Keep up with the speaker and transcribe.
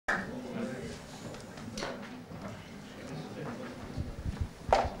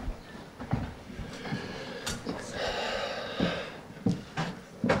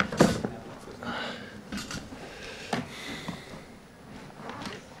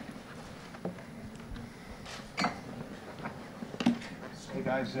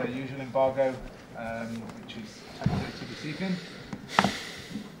guys, usual embargo, which is 10:30 this evening.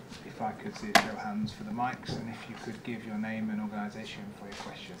 If I could see a show of hands for the mics, and if you could give your name and organisation for your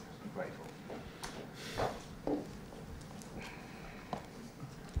question, I'd be grateful.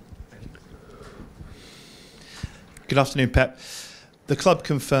 Good afternoon, Pep. The club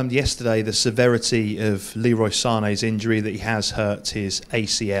confirmed yesterday the severity of Leroy Sane's injury, that he has hurt his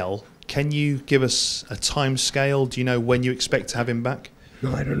ACL. Can you give us a time scale? Do you know when you expect to have him back?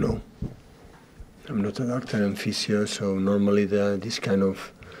 No, I don't know. I'm not a doctor, I'm physio, so normally this kind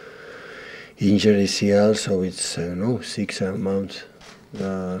of injury ACL, so it's 6 months.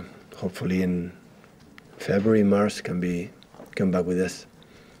 Hopefully in February, March come back with us.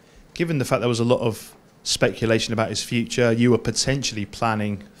 Given the fact there was a lot of speculation about his future, you were potentially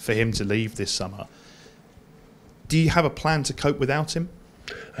planning for him to leave this summer. Do you have a plan to cope without him?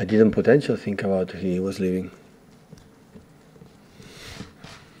 I didn't potentially think about he was leaving.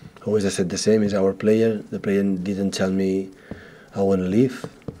 Always I said the same, is our player. The player didn't tell me I want to leave.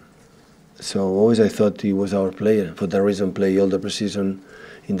 So always I thought he was our player. For that reason, play all the preseason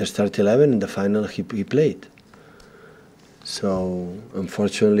in the start 11, in the final he played. So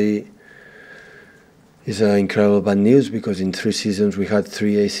unfortunately, it's incredible bad news, because in 3 seasons we had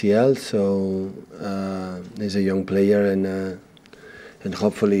 3 ACL. So he's a young player, and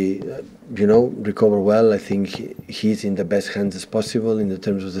hopefully, recover well. I think he's in the best hands as possible in the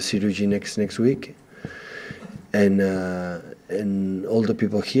terms of the surgery next week, and all the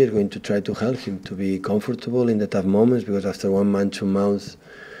people here are going to try to help him to be comfortable in the tough moments, because after 1 month, 2 months,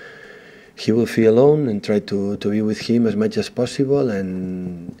 he will feel alone, and try to be with him as much as possible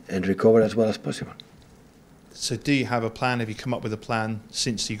and recover as well as possible. So do you have a plan? Have you come up with a plan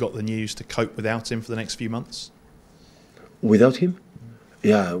since you got the news to cope without him for the next few months? Without him?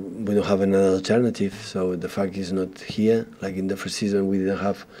 Yeah, we don't have another alternative. So the fact he's not here, like in the first season we didn't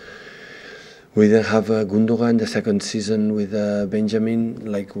have Gundogan. The second season with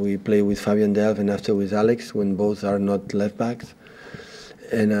Benjamin, like we play with Fabian Delph, and after with Alex, when both are not left backs,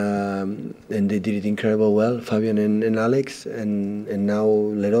 and they did it incredible well, Fabian and Alex, and now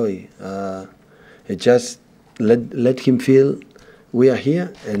Leroy. It just let him feel we are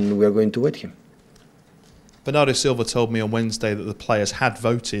here and we are going to wait him. Bernardo Silva told me on Wednesday that the players had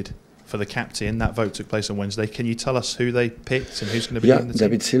voted for the captain. That vote took place on Wednesday. Can you tell us who they picked and who's going to be in the team?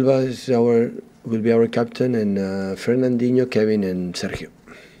 David Silva will be our captain, and Fernandinho, Kevin and Sergio.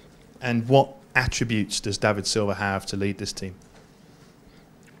 And what attributes does David Silva have to lead this team?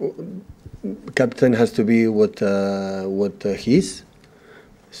 Captain has to be what he is.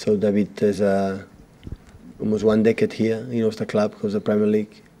 So David has almost 1 decade here. He knows the club, because the Premier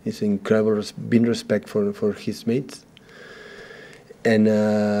League. He's incredible, been respect for his mates, and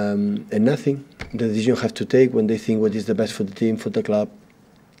nothing. The decision have to take when they think what is the best for the team, for the club.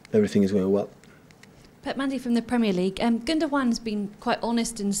 Everything is going well. Pep, Mandy from the Premier League. Gundogan's been quite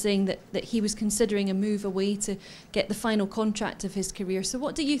honest in saying that he was considering a move away to get the final contract of his career. So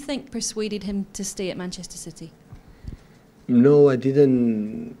what do you think persuaded him to stay at Manchester City? No, I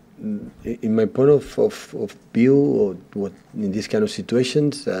didn't. In my point of view, or what in these kind of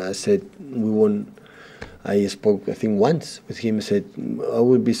situations, I said we won. I spoke, I think, once with him. I said I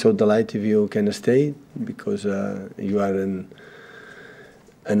would be so delighted if you can stay, because you are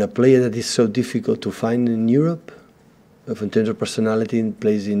a player that is so difficult to find in Europe. In terms of personality,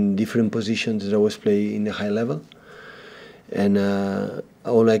 plays in different positions. They always play in a high level, and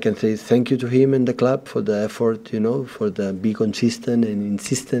all I can say is thank you to him and the club for the effort, for the be consistent and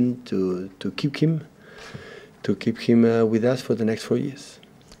insistent to keep him with us for the next 4 years.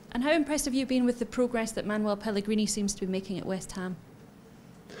 And how impressed have you been with the progress that Manuel Pellegrini seems to be making at West Ham?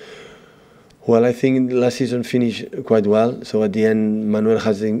 Well, I think last season finished quite well. So at the end, Manuel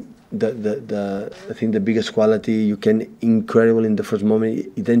has I think the biggest quality. You can incredible in the first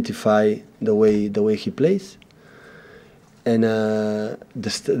moment identify the way he plays. And the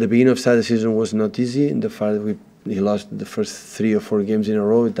beginning of the season was not easy. In the fact he lost the first 3 or 4 games in a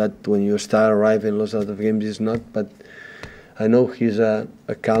row. That when you arrive and lose a lot of games is not. But I know he's a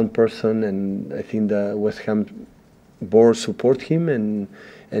calm person, and I think the West Ham board support him. And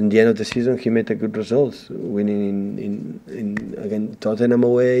at the end of the season, he made a good results, winning in again Tottenham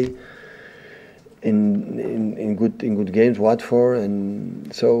away, in good games, Watford,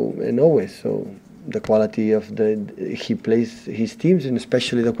 and always so. The quality of he plays his teams, and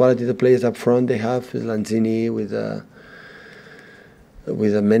especially the quality of the players up front they have, with Lanzini, with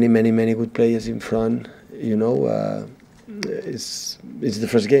many good players in front. It's the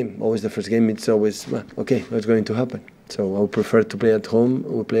first game. Always the first game. It's always okay. What's going to happen? So I would prefer to play at home.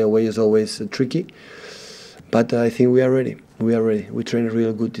 We play away is always tricky, But I think we are ready. We are ready. We trained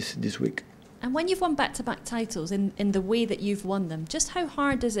real good this week. And when you've won back-to-back titles in the way that you've won them, just how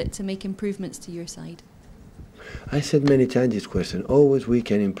hard is it to make improvements to your side? I said many times this question, always we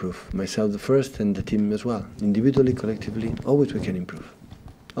can improve. Myself the first and the team as well. Individually, collectively, always we can improve.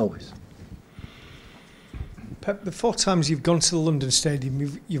 Always. Pep, the 4 times you've gone to the London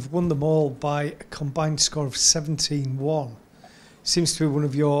Stadium, you've won them all by a combined score of 17-1. Seems to be one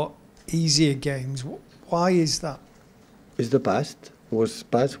of your easier games. Why is that? It's the past. It was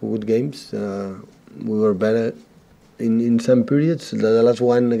past good games. We were better in some periods. The last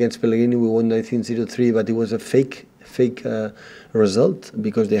one against Pellegrini, we won, I think, 0-3, but it was a fake result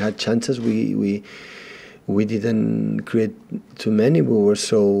because they had chances. We didn't create too many. We were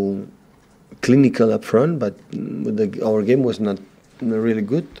so clinical up front, but our game was not really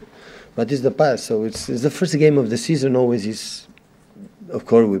good. But it's the past, so it's the first game of the season. Always is. Of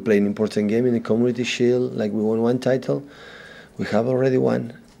course, we play an important game in the Community Shield, like we won 1 title. We have already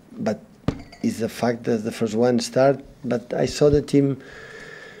won, but it's the fact that the first one start. But I saw the team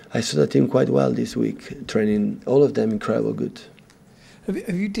quite well this week, training all of them incredible good. Have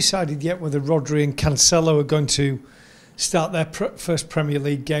you decided yet whether Rodri and Cancelo are going to start their first Premier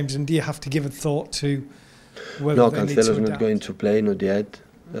League games, and do you have to give a thought to whether they need to adapt? Cancelo's not going to play, not yet.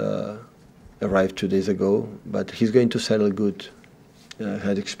 Arrived 2 days ago, but he's going to settle good.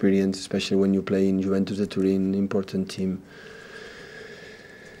 Had experience, especially when you play in Juventus de Turin, important team.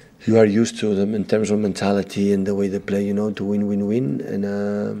 You are used to them in terms of mentality and the way they play, to win.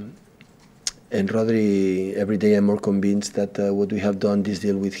 And Rodri, every day I'm more convinced that what we have done, this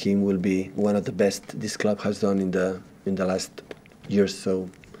deal with him, will be one of the best this club has done in the last years. So,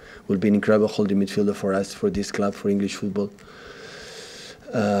 will be an incredible holding midfielder for us, for this club, for English football,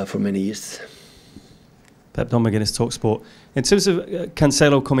 for many years. Pep, Don McGuinness, TalkSport. In terms of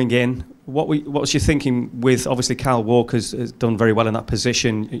Cancelo coming in, what was your thinking with, obviously Kyle Walker's has done very well in that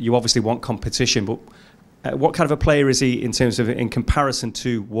position. You obviously want competition, but what kind of a player is he in terms of in comparison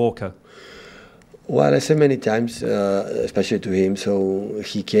to Walker? Well, I said many times, especially to him, so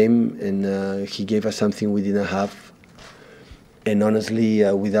he came and he gave us something we didn't have. And honestly,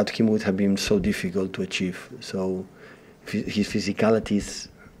 without him it would have been so difficult to achieve. So his physicality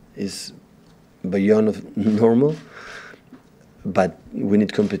is beyond of normal, but we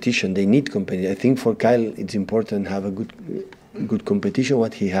need competition. They need competition. I think for Kyle it's important to have a good competition.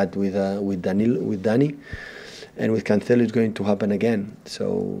 What he had with Dani, and with Cancelo is going to happen again.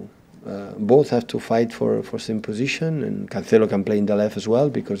 So both have to fight for same position, and Cancelo can play in the left as well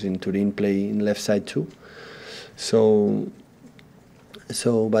because in Turin play in left side too. So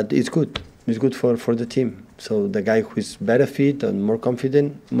but it's good. It's good for the team. So the guy who is better fit and more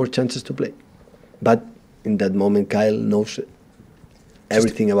confident, more chances to play. But in that moment, Kyle knows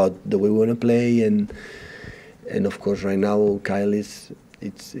everything about the way we want to play, and of course, right now, Kyle is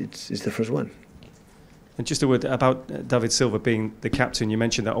the first one. And just a word about David Silva being the captain. You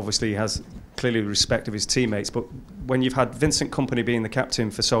mentioned that obviously he has clearly respect of his teammates, but when you've had Vincent Kompany being the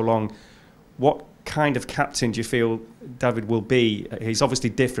captain for so long, what kind of captain do you feel David will be? He's obviously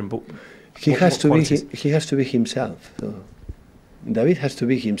different, but he has to be himself. So David has to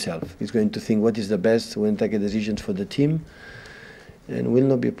be himself. He's going to think what is the best when take decisions for the team, and will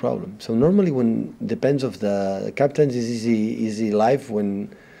not be a problem. So normally, when depends of the captains, is easy life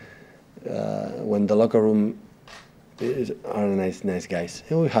when the locker room are nice guys,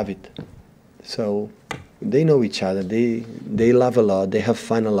 and we have it. So they know each other. They laugh a lot. They have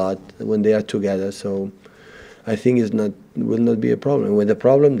fun a lot when they are together. So I think will not be a problem. With the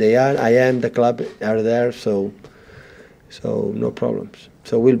problem, I am, the club are there. So no problems.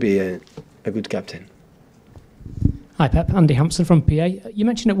 So we'll be a good captain. Hi Pep, Andy Hampson from PA. You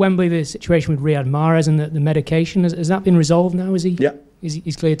mentioned at Wembley the situation with Riyad Mahrez and the medication. Has that been resolved now? Is he? Yeah.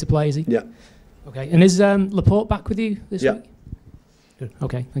 He's cleared to play, is he? Yeah. Okay. And is Laporte back with you this week? Good.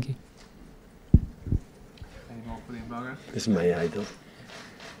 Okay, thank you. Any more for the embargo? This is my idol.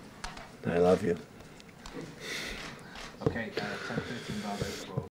 I love you. Okay, 10:30 embargo for